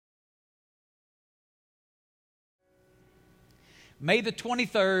May the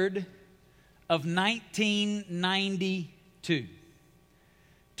 23rd of 1992.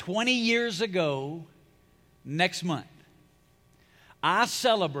 20 years ago, next month, I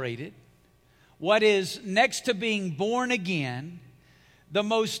celebrated what is, next to being born again, the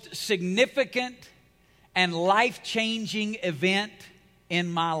most significant and life-changing event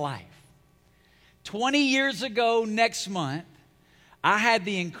in my life. 20 years ago, next month, I had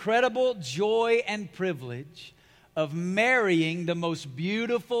the incredible joy and privilege of marrying the most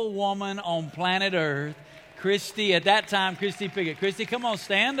beautiful woman on planet Earth, Christy. At that time, Christy Pickett. Christy, come on,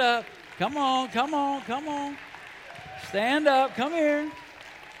 stand up. Come on. Stand up, come here.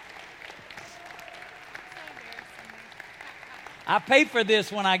 I pay for this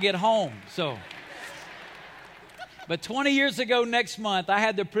when I get home, so. But 20 years ago next month, I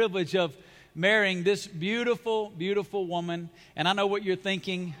had the privilege of marrying this beautiful, beautiful woman. And I know what you're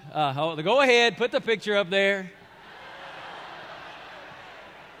thinking. Go ahead, put the picture up there.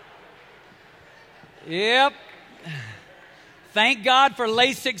 Yep. Thank God for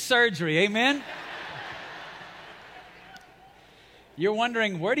LASIK surgery. Amen. You're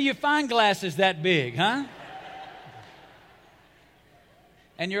wondering, where do you find glasses that big, huh?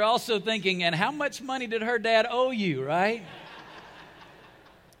 And you're also thinking, and how much money did her dad owe you, right?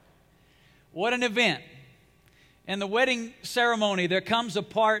 What an event. In the wedding ceremony, there comes a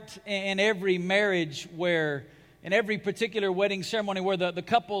part in every marriage where, in every particular wedding ceremony, where the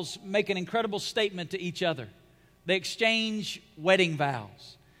couples make an incredible statement to each other. They exchange wedding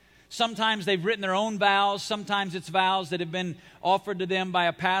vows. Sometimes they've written their own vows. Sometimes it's vows that have been offered to them by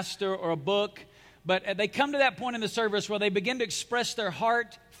a pastor or a book. But they come to that point in the service where they begin to express their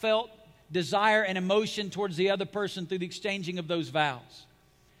heartfelt desire and emotion towards the other person through the exchanging of those vows.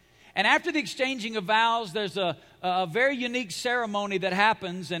 And after the exchanging of vows, there's a very unique ceremony that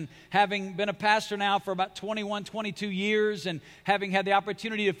happens. And having been a pastor now for about 21, 22 years and having had the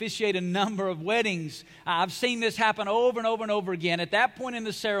opportunity to officiate a number of weddings, I've seen this happen over and over and over again. At that point in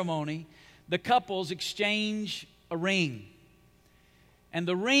the ceremony, the couples exchange a ring. And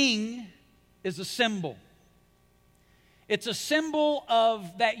the ring is a symbol. It's a symbol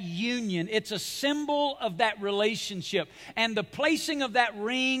of that union. It's a symbol of that relationship. And the placing of that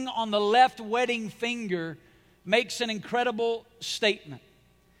ring on the left wedding finger makes an incredible statement.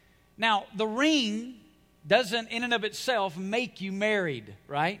 Now, the ring doesn't in and of itself make you married,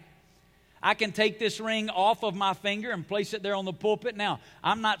 right? I can take this ring off of my finger and place it there on the pulpit. Now,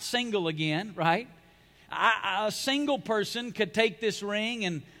 I'm not single again, right? A single person could take this ring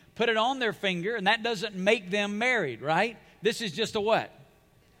and put it on their finger, and that doesn't make them married, right? This is just a what?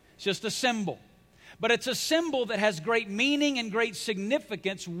 It's just a symbol. But it's a symbol that has great meaning and great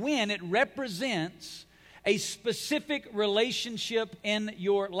significance when it represents a specific relationship in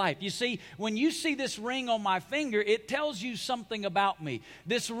your life. You see, when you see this ring on my finger, it tells you something about me.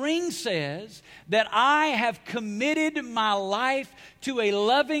 This ring says that I have committed my life to a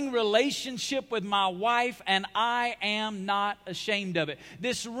loving relationship with my wife, and I am not ashamed of it.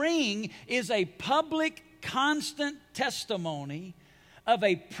 This ring is a public, constant testimony of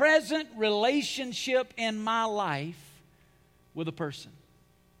a present relationship in my life with a person.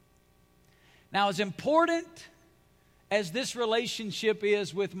 Now, as important as this relationship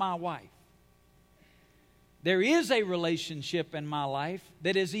is with my wife, there is a relationship in my life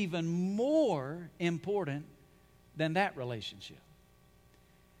that is even more important than that relationship.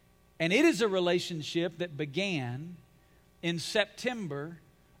 And it is a relationship that began in September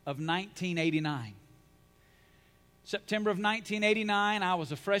of 1989. September of 1989, I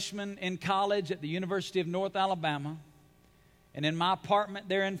was a freshman in college at the University of North Alabama. And in my apartment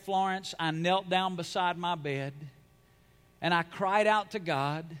there in Florence, I knelt down beside my bed and I cried out to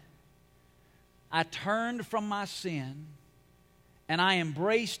God. I turned from my sin and I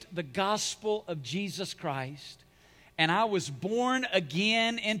embraced the gospel of Jesus Christ. And I was born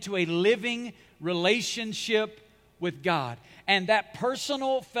again into a living relationship with God. And that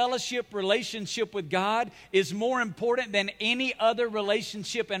personal fellowship relationship with God is more important than any other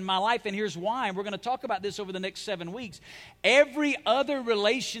relationship in my life. And here's why. And we're going to talk about this over the next 7 weeks. Every other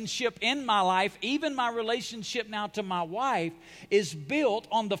relationship in my life, even my relationship now to my wife, is built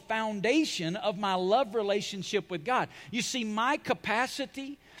on the foundation of my love relationship with God. You see, my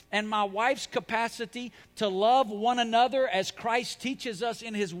capacity and my wife's capacity to love one another as Christ teaches us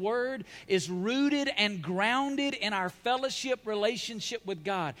in His Word is rooted and grounded in our fellowship relationship with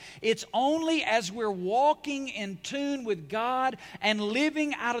God. It's only as we're walking in tune with God and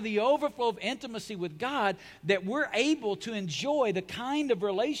living out of the overflow of intimacy with God that we're able to enjoy the kind of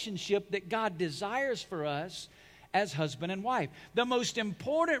relationship that God desires for us as husband and wife. The most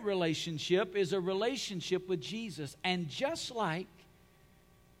important relationship is a relationship with Jesus. And just like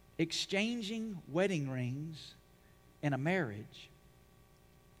exchanging wedding rings in a marriage,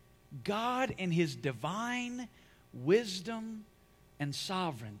 God in His divine wisdom and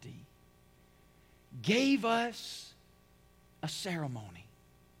sovereignty gave us a ceremony.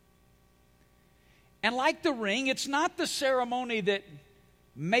 And like the ring, it's not the ceremony that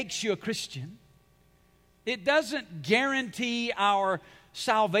makes you a Christian. It doesn't guarantee our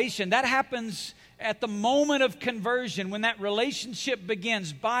salvation. That happens at the moment of conversion, when that relationship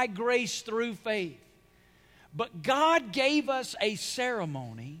begins by grace through faith. But God gave us a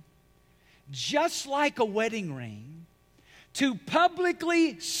ceremony, just like a wedding ring, to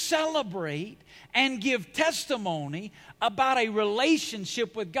publicly celebrate and give testimony about a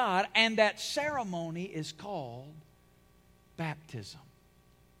relationship with God, and that ceremony is called baptism.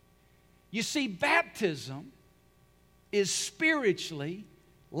 You see, baptism is spiritually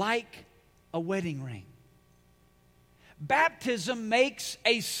like a wedding ring. Baptism makes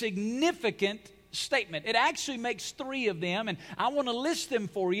a significant statement. It actually makes 3 of them, and I want to list them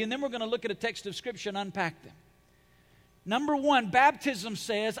for you, and then we're going to look at a text of Scripture and unpack them. Number 1, baptism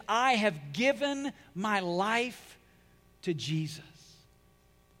says, I have given my life to Jesus.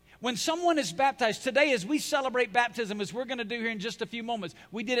 When someone is baptized, today as we celebrate baptism, as we're going to do here in just a few moments,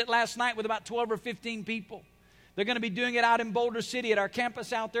 we did it last night with about 12 or 15 people. They're going to be doing it out in Boulder City at our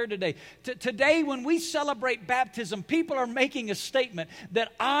campus out there today. Today, when we celebrate baptism, people are making a statement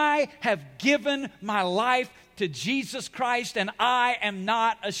that I have given my life to Jesus Christ and I am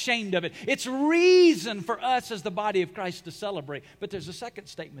not ashamed of it. It's reason for us as the body of Christ to celebrate. But there's a second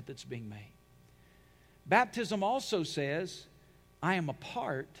statement that's being made. Baptism also says, I am a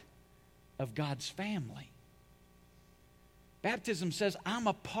part of God's family. Baptism says, I'm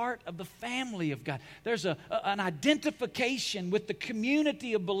a part of the family of God. There's an identification with the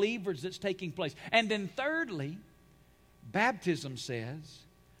community of believers that's taking place. And then thirdly, baptism says,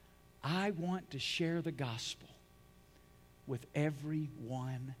 I want to share the gospel with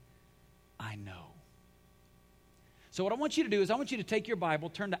everyone I know. So what I want you to do is I want you to take your Bible,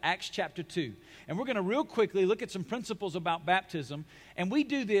 turn to Acts chapter 2. And we're going to real quickly look at some principles about baptism. And we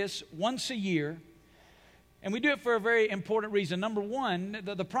do this once a year. And we do it for a very important reason. Number 1,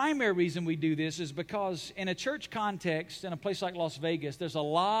 the primary reason we do this is because in a church context, in a place like Las Vegas, there's a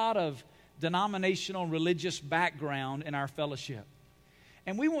lot of denominational religious background in our fellowship.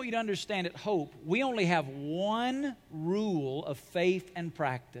 And we want you to understand at Hope, we only have one rule of faith and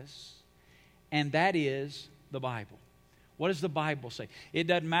practice, and that is the Bible. What does the Bible say? It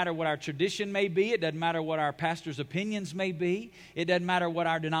doesn't matter what our tradition may be. It doesn't matter what our pastor's opinions may be. It doesn't matter what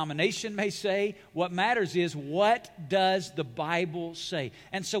our denomination may say. What matters is, what does the Bible say?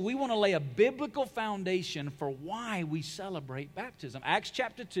 And so we want to lay a biblical foundation for why we celebrate baptism. Acts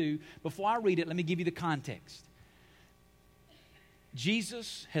chapter 2, before I read it, let me give you the context.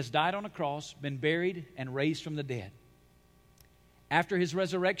 Jesus has died on a cross, been buried, and raised from the dead. After His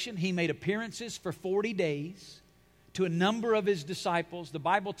resurrection, He made appearances for 40 days to a number of His disciples. The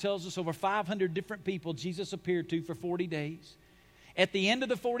Bible tells us over 500 different people Jesus appeared to for 40 days. At the end of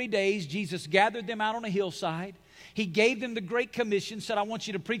the 40 days, Jesus gathered them out on a hillside. He gave them the Great Commission, said, I want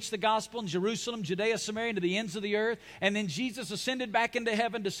you to preach the gospel in Jerusalem, Judea, Samaria, and to the ends of the earth. And then Jesus ascended back into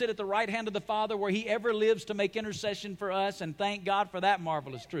heaven to sit at the right hand of the Father, where He ever lives to make intercession for us. And thank God for that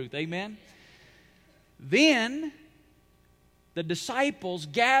marvelous truth. Amen? Then the disciples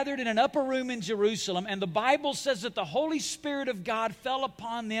gathered in an upper room in Jerusalem, and the Bible says that the Holy Spirit of God fell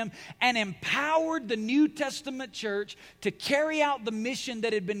upon them and empowered the New Testament church to carry out the mission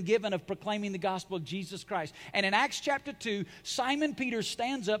that had been given of proclaiming the gospel of Jesus Christ. And in Acts chapter 2, Simon Peter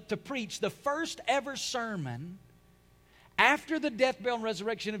stands up to preach the first ever sermon after the death, burial, and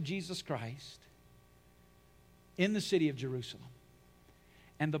resurrection of Jesus Christ in the city of Jerusalem.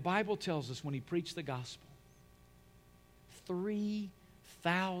 And the Bible tells us when he preached the gospel,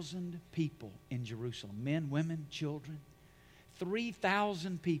 3,000 people in Jerusalem, men, women, children,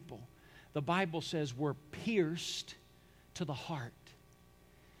 3,000 people, the Bible says, were pierced to the heart.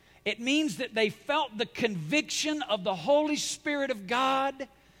 It means that they felt the conviction of the Holy Spirit of God.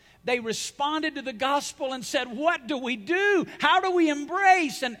 They responded to the gospel and said, what do we do? How do we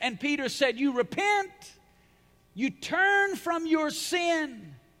embrace? And Peter said, you repent, you turn from your sin,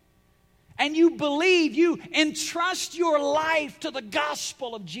 and you believe, you entrust your life to the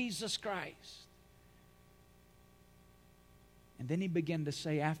gospel of Jesus Christ. And then he began to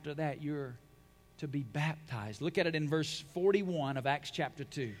say after that, you're to be baptized. Look at it in verse 41 of Acts chapter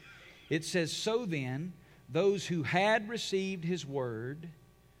 2. It says, so then, those who had received his word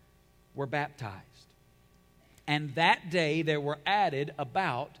were baptized. And that day there were added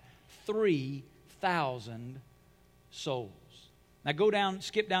about 3,000 souls. Now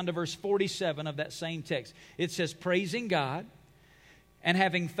skip down to verse 47 of that same text. It says, praising God and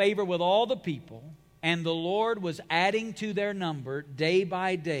having favor with all the people, and the Lord was adding to their number day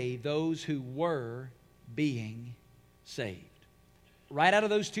by day those who were being saved. Right out of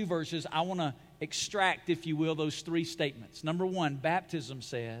those two verses, I want to extract, if you will, those three statements. Number one, baptism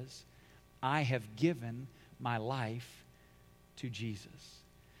says, I have given my life to Jesus.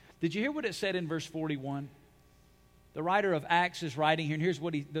 Did you hear what it said in verse 41? The writer of Acts is writing here, and here's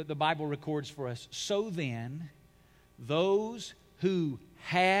what the Bible records for us. So then, those who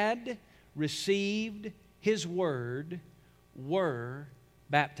had received His word were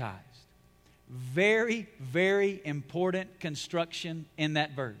baptized. Very, very important construction in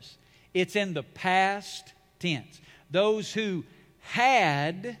that verse. It's in the past tense. Those who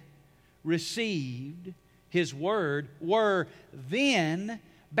had received His word were then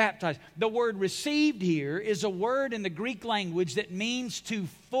baptized. The word received here is a word in the Greek language that means to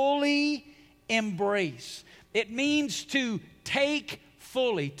fully embrace. It means to take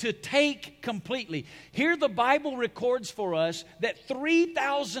fully, to take completely. Here the Bible records for us that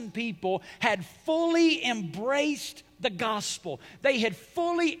 3,000 people had fully embraced the gospel. They had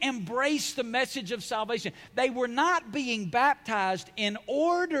fully embraced the message of salvation. They were not being baptized in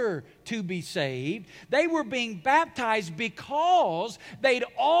order to be saved. They were being baptized because they'd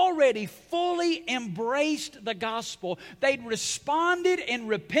already fully embraced the gospel. They'd responded in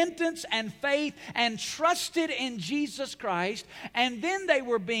repentance and faith and trusted in Jesus Christ. And then they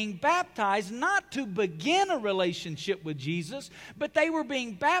were being baptized not to begin a relationship with Jesus, but they were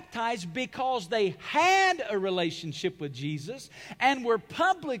being baptized because they had a relationship with Jesus and were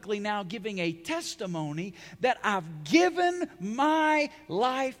publicly now giving a testimony that I've given my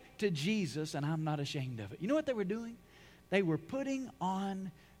life to Jesus and I'm not ashamed of it. You know what they were doing? They were putting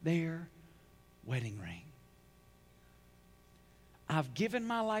on their wedding ring. I've given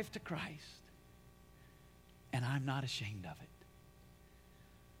my life to Christ and I'm not ashamed of it.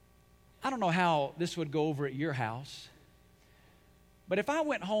 I don't know how this would go over at your house, but if I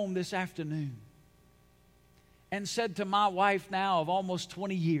went home this afternoon and said to my wife now of almost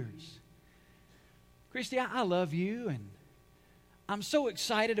 20 years, Christy, I love you and I'm so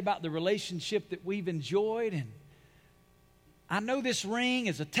excited about the relationship that we've enjoyed, and I know this ring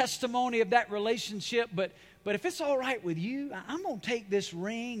is a testimony of that relationship, but if it's all right with you, I'm going to take this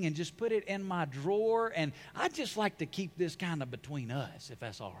ring and just put it in my drawer, and I'd just like to keep this kind of between us, if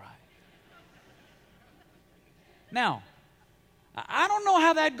that's all right. Now, I don't know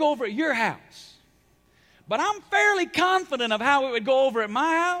how that'd go over at your house, but I'm fairly confident of how it would go over at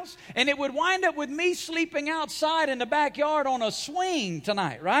my house, and it would wind up with me sleeping outside in the backyard on a swing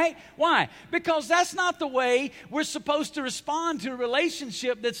tonight, right? Why? Because that's not the way we're supposed to respond to a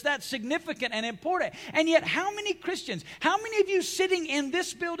relationship that's that significant and important. And yet, how many Christians, how many of you sitting in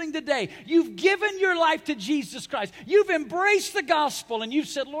this building today, you've given your life to Jesus Christ, you've embraced the gospel, and you've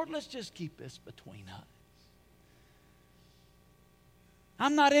said, Lord, let's just keep this between us.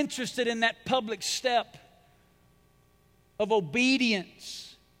 I'm not interested in that public step of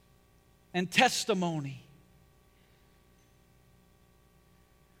obedience and testimony.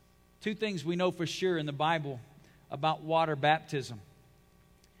 Two things we know for sure in the Bible about water baptism.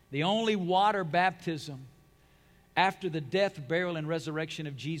 The only water baptism after the death, burial, and resurrection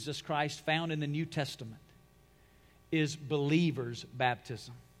of Jesus Christ found in the New Testament is believers'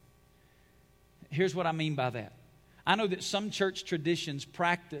 baptism. Here's what I mean by that. I know that some church traditions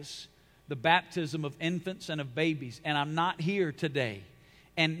practice the baptism of infants and of babies, and I'm not here today,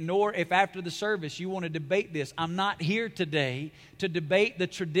 and nor if after the service you want to debate this, I'm not here today to debate the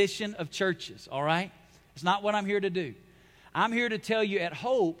tradition of churches, all right? It's not what I'm here to do. I'm here to tell you at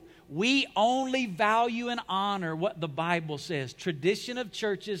Hope, we only value and honor what the Bible says. Tradition of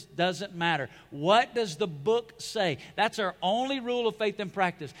churches doesn't matter. What does the book say? That's our only rule of faith and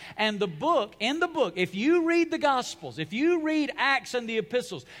practice. And in the book, if you read the Gospels, if you read Acts and the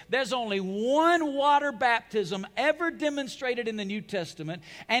Epistles, there's only one water baptism ever demonstrated in the New Testament,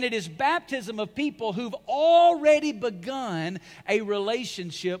 and it is baptism of people who've already begun a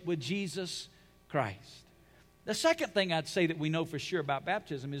relationship with Jesus Christ. The second thing I'd say that we know for sure about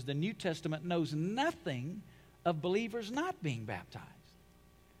baptism is the New Testament knows nothing of believers not being baptized.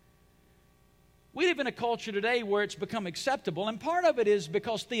 We live in a culture today where it's become acceptable, and part of it is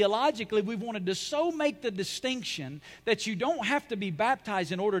because theologically we've wanted to so make the distinction that you don't have to be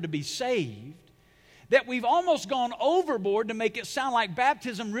baptized in order to be saved, that we've almost gone overboard to make it sound like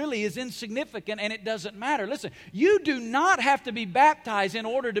baptism really is insignificant and it doesn't matter. Listen, you do not have to be baptized in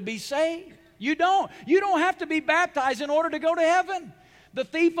order to be saved. You don't. You don't have to be baptized in order to go to heaven. The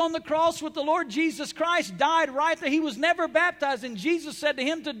thief on the cross with the Lord Jesus Christ died right there. He was never baptized, and Jesus said to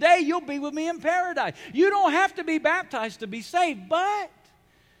him, today you'll be with me in paradise. You don't have to be baptized to be saved, but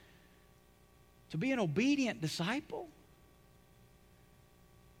to be an obedient disciple,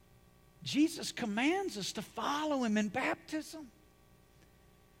 Jesus commands us to follow Him in baptism.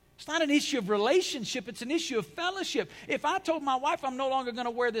 It's not an issue of relationship, it's an issue of fellowship. If I told my wife I'm no longer going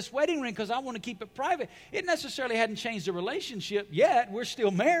to wear this wedding ring because I want to keep it private, it necessarily hadn't changed the relationship yet. We're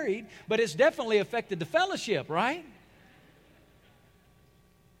still married, but it's definitely affected the fellowship, right?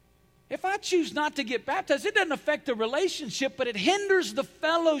 If I choose not to get baptized, it doesn't affect the relationship, but it hinders the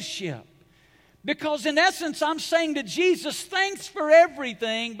fellowship. Because in essence, I'm saying to Jesus, thanks for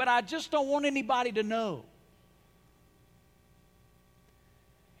everything, but I just don't want anybody to know.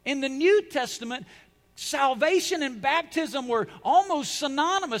 In the New Testament, salvation and baptism were almost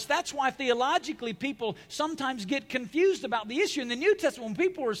synonymous. That's why theologically people sometimes get confused about the issue. In the New Testament, when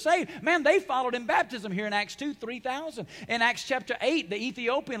people were saved, man, they followed in baptism. Here in Acts 2, 3,000. In Acts chapter 8, the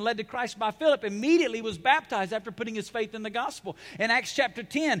Ethiopian led to Christ by Philip immediately was baptized after putting his faith in the gospel. In Acts chapter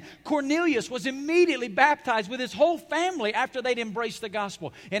 10, Cornelius was immediately baptized with his whole family after they'd embraced the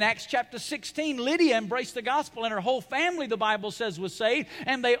gospel. In Acts chapter 16, Lydia embraced the gospel and her whole family, the Bible says, was saved,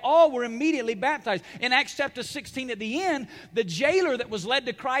 and they all were immediately baptized. In Acts chapter 16 at the end, the jailer that was led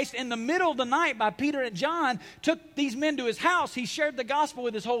to Christ in the middle of the night by Peter and John took these men to his house. He shared the gospel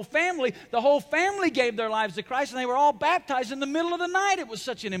with his whole family. The whole family gave their lives to Christ, and they were all baptized in the middle of the night. It was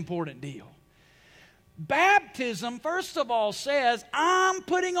such an important deal. Baptism, first of all, says, I'm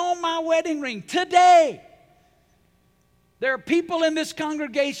putting on my wedding ring today. There are people in this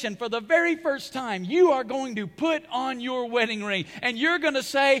congregation for the very first time, you are going to put on your wedding ring. And you're going to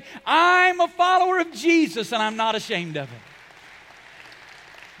say, I'm a follower of Jesus and I'm not ashamed of it.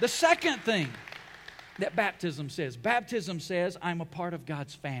 The second thing that baptism says, I'm a part of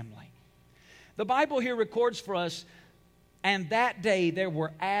God's family. The Bible here records for us, and that day there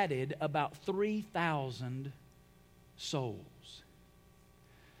were added about 3,000 souls.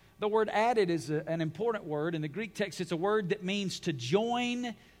 The word added is an important word. In the Greek text, it's a word that means to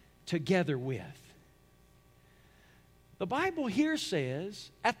join together with. The Bible here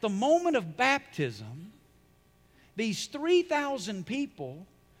says, at the moment of baptism, these 3,000 people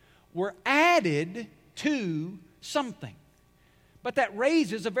were added to something. But that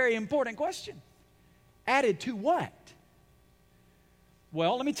raises a very important question. Added to what?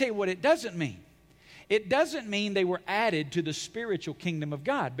 Well, let me tell you what it doesn't mean. It doesn't mean they were added to the spiritual kingdom of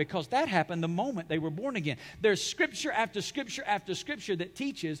God, because that happened the moment they were born again. There's scripture after scripture after scripture that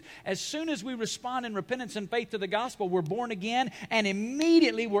teaches as soon as we respond in repentance and faith to the gospel, we're born again, and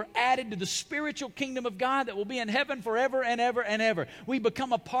immediately we're added to the spiritual kingdom of God that will be in heaven forever and ever and ever. We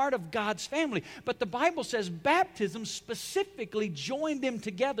become a part of God's family. But the Bible says baptism specifically joined them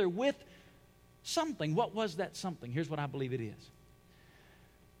together with something. What was that something? Here's what I believe it is.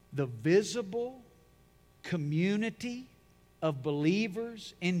 The visible community of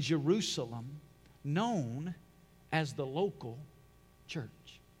believers in Jerusalem known as the local church.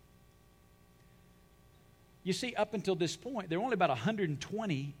 You see, up until this point, there were only about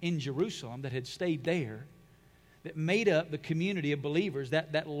 120 in Jerusalem that had stayed there, that made up the community of believers,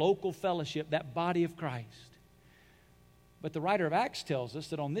 that local fellowship, that body of Christ. But the writer of Acts tells us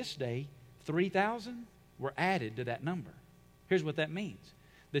that on this day, 3,000 were added to that number. Here's what that means.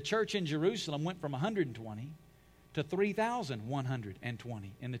 The church in Jerusalem went from 120 to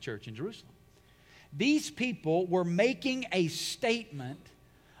 3,120 in the church in Jerusalem. These people were making a statement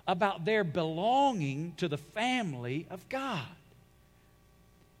about their belonging to the family of God.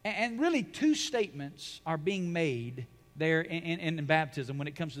 And really, two statements are being made there in baptism when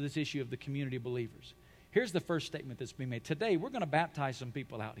it comes to this issue of the community of believers. Here's the first statement that's being made. Today, we're going to baptize some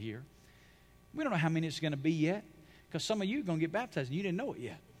people out here. We don't know how many it's going to be yet, because some of you are going to get baptized and you didn't know it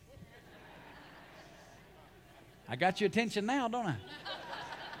yet. I got your attention now, don't I?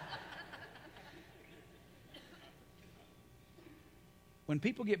 When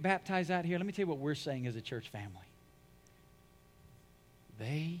people get baptized out here, let me tell you what we're saying as a church family.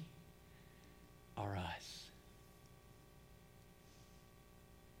 They are us.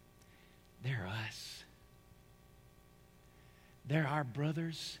 They're us. They're our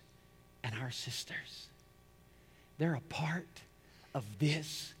brothers and our sisters. They're a part of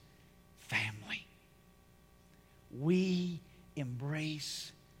this family. We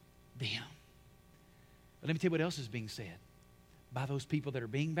embrace them. But let me tell you what else is being said. By those people that are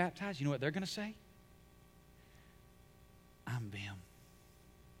being baptized, you know what they're going to say? I'm them.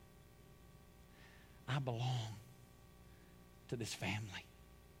 I belong to this family.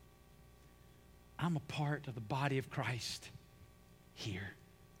 I'm a part of the body of Christ here.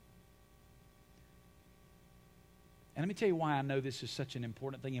 And let me tell you why I know this is such an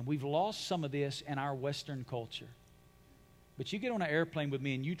important thing. And we've lost some of this in our Western culture. But you get on an airplane with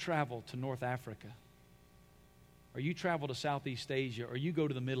me and you travel to North Africa, or you travel to Southeast Asia, or you go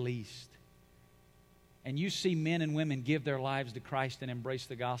to the Middle East, and you see men and women give their lives to Christ and embrace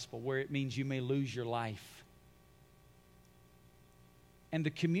the gospel, where it means you may lose your life. And the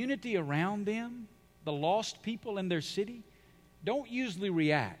community around them, the lost people in their city, don't usually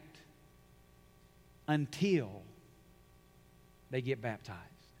react until they get baptized.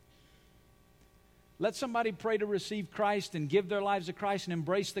 Let somebody pray to receive Christ and give their lives to Christ and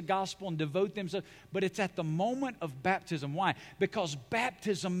embrace the gospel and devote themselves. But it's at the moment of baptism. Why? Because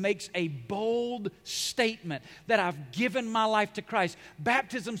baptism makes a bold statement that I've given my life to Christ.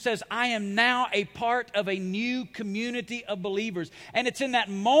 Baptism says I am now a part of a new community of believers. And it's in that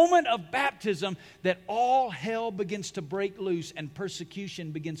moment of baptism that all hell begins to break loose and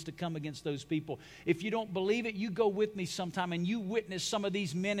persecution begins to come against those people. If you don't believe it, you go with me sometime and you witness some of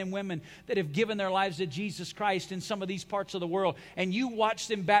these men and women that have given their lives to Jesus Christ in some of these parts of the world, and you watch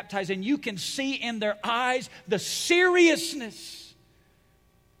them baptized, and you can see in their eyes the seriousness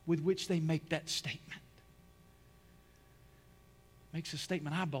with which they make that statement. Makes a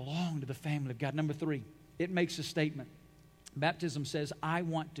statement, I belong to the family of God. Number 3, it makes a statement. Baptism says, I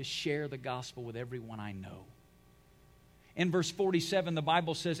want to share the gospel with everyone I know. In verse 47, the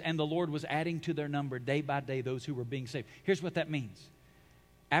Bible says, and the Lord was adding to their number day by day those who were being saved. Here's what that means.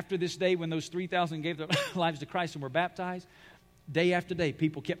 After this day, when those 3,000 gave their lives to Christ and were baptized, day after day,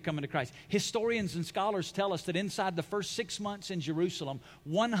 people kept coming to Christ. Historians and scholars tell us that inside the first 6 months in Jerusalem,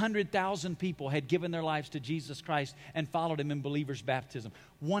 100,000 people had given their lives to Jesus Christ and followed Him in believers' baptism.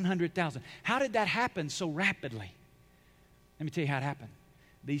 100,000. How did that happen so rapidly? Let me tell you how it happened.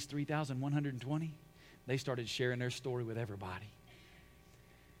 These 3,120, they started sharing their story with everybody.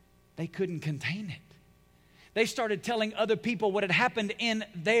 They couldn't contain it. They started telling other people what had happened in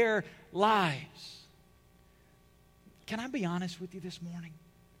their lives. Can I be honest with you this morning?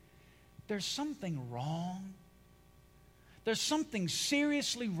 There's something wrong. There's something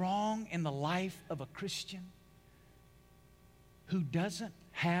seriously wrong in the life of a Christian who doesn't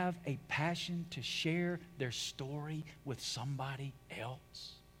have a passion to share their story with somebody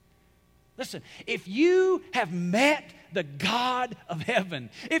else. Listen, if you have met the God of heaven,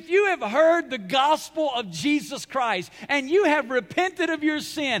 if you have heard the gospel of Jesus Christ and you have repented of your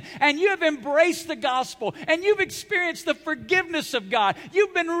sin and you have embraced the gospel and you've experienced the forgiveness of God,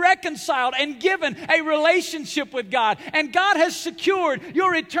 you've been reconciled and given a relationship with God, and God has secured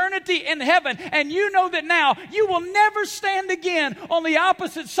your eternity in heaven, and you know that now you will never stand again on the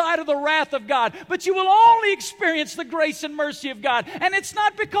opposite side of the wrath of God, but you will only experience the grace and mercy of God. And it's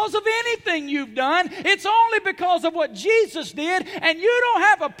not because of anything you've done, it's only because of what Jesus did, and you don't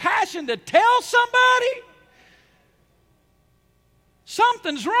have a passion to tell somebody,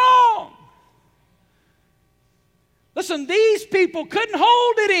 something's wrong. Listen, these people couldn't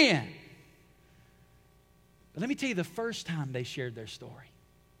hold it in. But let me tell you the first time they shared their story,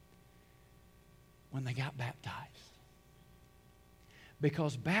 when they got baptized.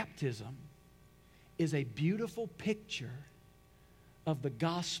 Because baptism is a beautiful picture of the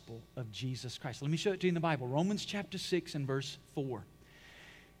gospel of Jesus Christ. Let me show it to you in the Bible. Romans chapter 6 and verse 4. It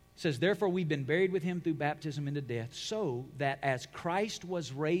says, therefore we've been buried with Him through baptism into death, so that as Christ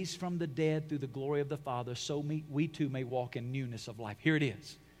was raised from the dead through the glory of the Father, so we too may walk in newness of life. Here it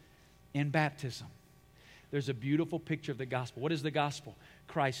is. In baptism, there's a beautiful picture of the gospel. What is the gospel?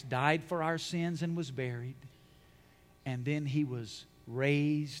 Christ died for our sins and was buried, and then He was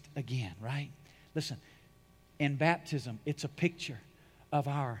raised again, right? Listen, in baptism, it's a picture of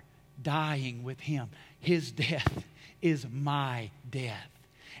our dying with Him. His death is my death.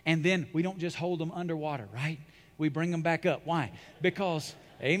 And then we don't just hold them underwater, right? We bring them back up. Why? Because,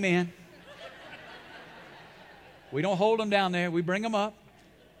 amen. We don't hold them down there. We bring them up.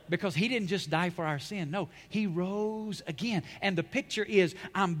 Because He didn't just die for our sin. No, He rose again. And the picture is,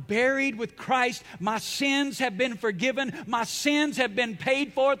 I'm buried with Christ. My sins have been forgiven. My sins have been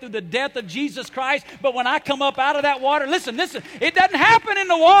paid for through the death of Jesus Christ. But when I come up out of that water, listen, it doesn't happen in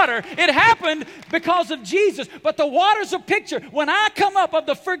the water. It happened because of Jesus. But the water's a picture, when I come up, of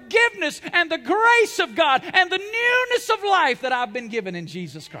the forgiveness and the grace of God and the newness of life that I've been given in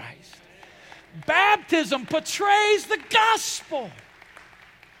Jesus Christ. Baptism portrays the gospel.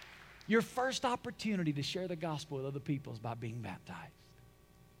 Your first opportunity to share the gospel with other people is by being baptized.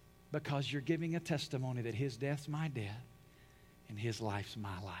 Because you're giving a testimony that His death's my death and His life's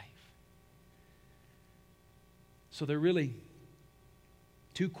my life. So there really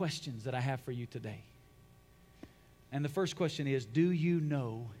Two questions that I have for you today. And the first question is, do you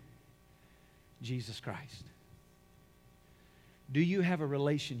know Jesus Christ? Do you have a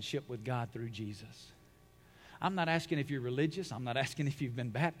relationship with God through Jesus? I'm not asking if you're religious. I'm not asking if you've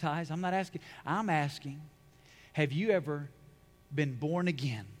been baptized. I'm asking, have you ever been born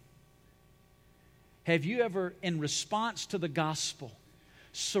again? Have you ever, in response to the gospel,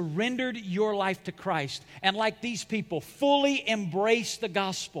 surrendered your life to Christ and, like these people, fully embraced the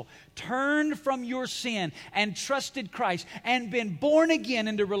gospel, turned from your sin and trusted Christ and been born again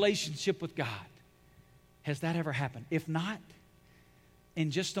into relationship with God? Has that ever happened? If not,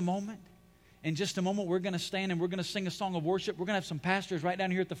 in just a moment, we're going to stand and we're going to sing a song of worship. We're going to have some pastors right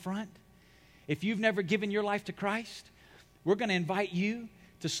down here at the front. If you've never given your life to Christ, we're going to invite you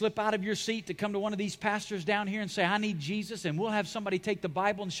to slip out of your seat, to come to one of these pastors down here and say, I need Jesus, and we'll have somebody take the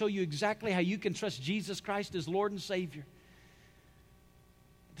Bible and show you exactly how you can trust Jesus Christ as Lord and Savior.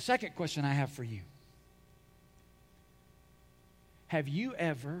 The second question I have for you, have you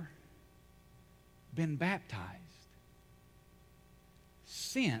ever been baptized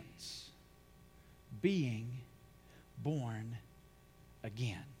since being born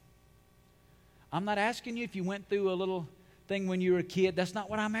again? I'm not asking you if you went through a little thing when you were a kid. That's not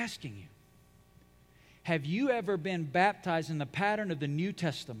what I'm asking you. Have you ever been baptized in the pattern of the New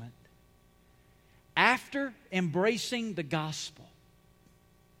Testament after embracing the gospel?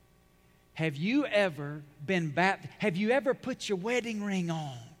 Have you ever been baptized? Have you ever put your wedding ring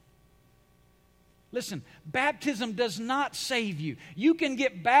on? Listen, baptism does not save you. You can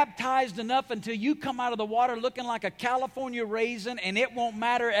get baptized enough until you come out of the water looking like a California raisin, and it won't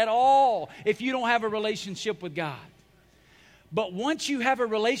matter at all if you don't have a relationship with God. But once you have a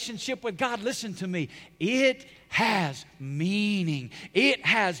relationship with God, listen to me, it has meaning. It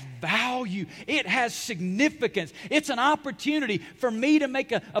has value. It has significance. It's an opportunity for me to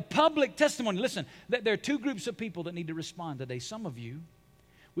make a public testimony. Listen, there are two groups of people that need to respond today. Some of you,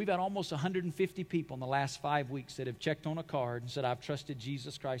 we've had almost 150 people in the last 5 weeks that have checked on a card and said, I've trusted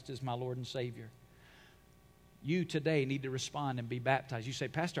Jesus Christ as my Lord and Savior. You today need to respond and be baptized. You say,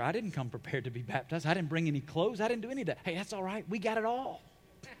 Pastor, I didn't come prepared to be baptized. I didn't bring any clothes. I didn't do any of that. Hey, that's all right. We got it all.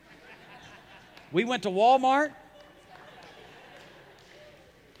 We went to Walmart.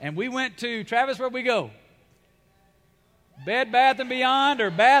 And we went to, Travis, where'd we go? Bed Bath & Beyond or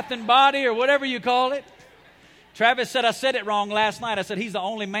Bath & Body or whatever you call it. Travis said I said it wrong last night. I said he's the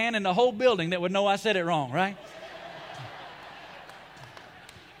only man in the whole building that would know I said it wrong, right?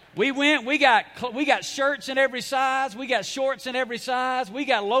 We went, we got shirts in every size, we got shorts in every size, we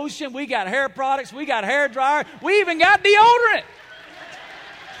got lotion, we got hair products, we got hair dryer, we even got deodorant.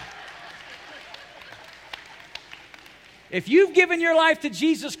 If you've given your life to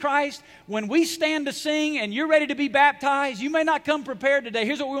Jesus Christ, when we stand to sing and you're ready to be baptized, you may not come prepared today.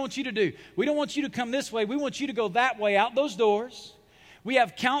 Here's what we want you to do. We don't want you to come this way. We want you to go that way, out those doors. We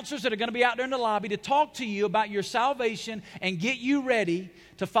have counselors that are going to be out there in the lobby to talk to you about your salvation and get you ready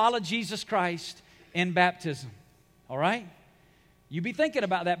to follow Jesus Christ in baptism. All right? You be thinking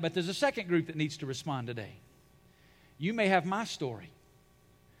about that, but there's a second group that needs to respond today. You may have my story.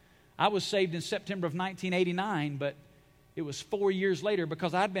 I was saved in September of 1989, but it was 4 years later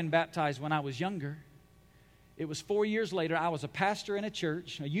because I'd been baptized when I was younger. It was 4 years later. I was a pastor in a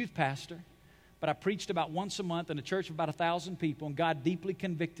church, a youth pastor, but I preached about once a month in a church of about 1,000 people, and God deeply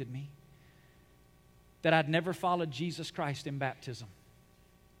convicted me that I'd never followed Jesus Christ in baptism.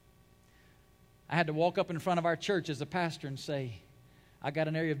 I had to walk up in front of our church as a pastor and say, I got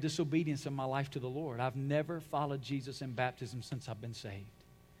an area of disobedience in my life to the Lord. I've never followed Jesus in baptism since I've been saved.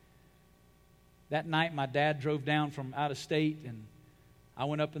 That night, my dad drove down from out of state, and I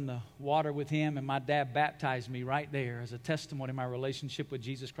went up in the water with him, and my dad baptized me right there as a testimony of my relationship with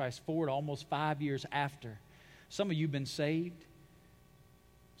Jesus Christ forward almost 5 years after. Some of you have been saved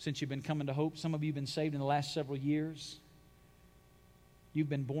since you've been coming to Hope. Some of you have been saved in the last several years. You've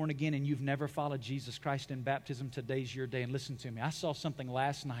been born again, and you've never followed Jesus Christ in baptism. Today's your day. And listen to me. I saw something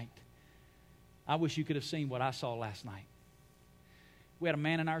last night. I wish you could have seen what I saw last night. We had a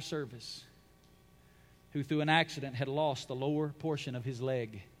man in our service who through an accident had lost the lower portion of his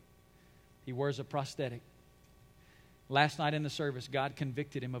leg. He wears a prosthetic. Last night in the service, God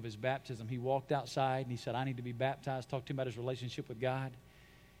convicted him of his baptism. He walked outside and he said, I need to be baptized. Talked to him about his relationship with God.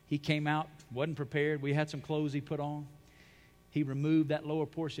 He came out, wasn't prepared. We had some clothes he put on. He removed that lower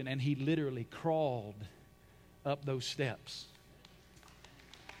portion and he literally crawled up those steps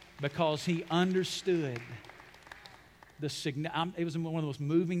because he understood it was one of the most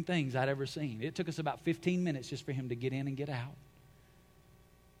moving things I'd ever seen. It took us about 15 minutes just for him to get in and get out.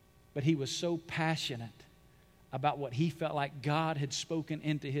 But he was so passionate about what he felt like God had spoken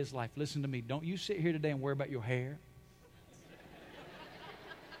into his life. Listen to me. Don't you sit here today and worry about your hair.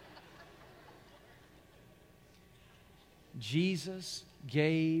 Jesus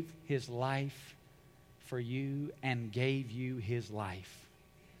gave his life for you and gave you his life.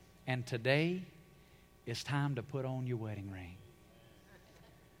 And today, it's time to put on your wedding ring.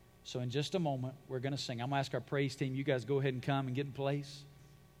 So in just a moment, we're going to sing. I'm going to ask our praise team, you guys go ahead and come and get in place.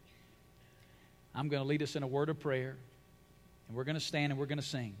 I'm going to lead us in a word of prayer. And we're going to stand and we're going to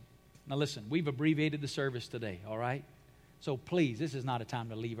sing. Now listen, we've abbreviated the service today, all right? So please, this is not a time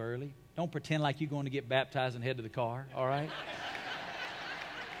to leave early. Don't pretend like you're going to get baptized and head to the car, all right?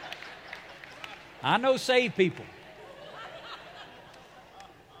 I know saved people.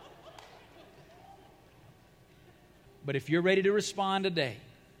 But if you're ready to respond today,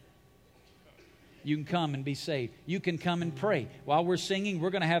 you can come and be saved. You can come and pray. While we're singing, we're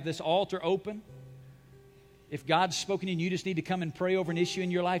going to have this altar open. If God's spoken to you and you just need to come and pray over an issue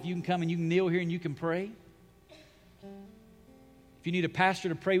in your life, you can come and you can kneel here and you can pray. If you need a pastor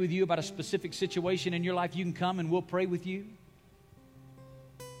to pray with you about a specific situation in your life, you can come and we'll pray with you.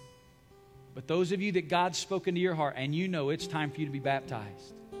 But those of you that God's spoken to your heart and you know it's time for you to be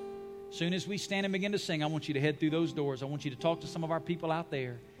baptized, as soon as we stand and begin to sing, I want you to head through those doors. I want you to talk to some of our people out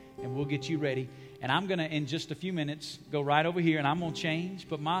there and we'll get you ready. And I'm going to, in just a few minutes, go right over here and I'm going to change,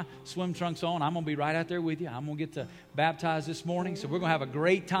 put my swim trunks on. I'm going to be right out there with you. I'm going to get to baptize this morning. So we're going to have a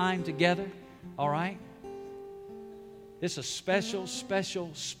great time together. All right? It's a special,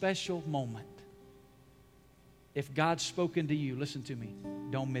 special, special moment. If God's spoken to you, listen to me,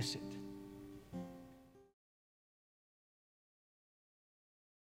 don't miss it.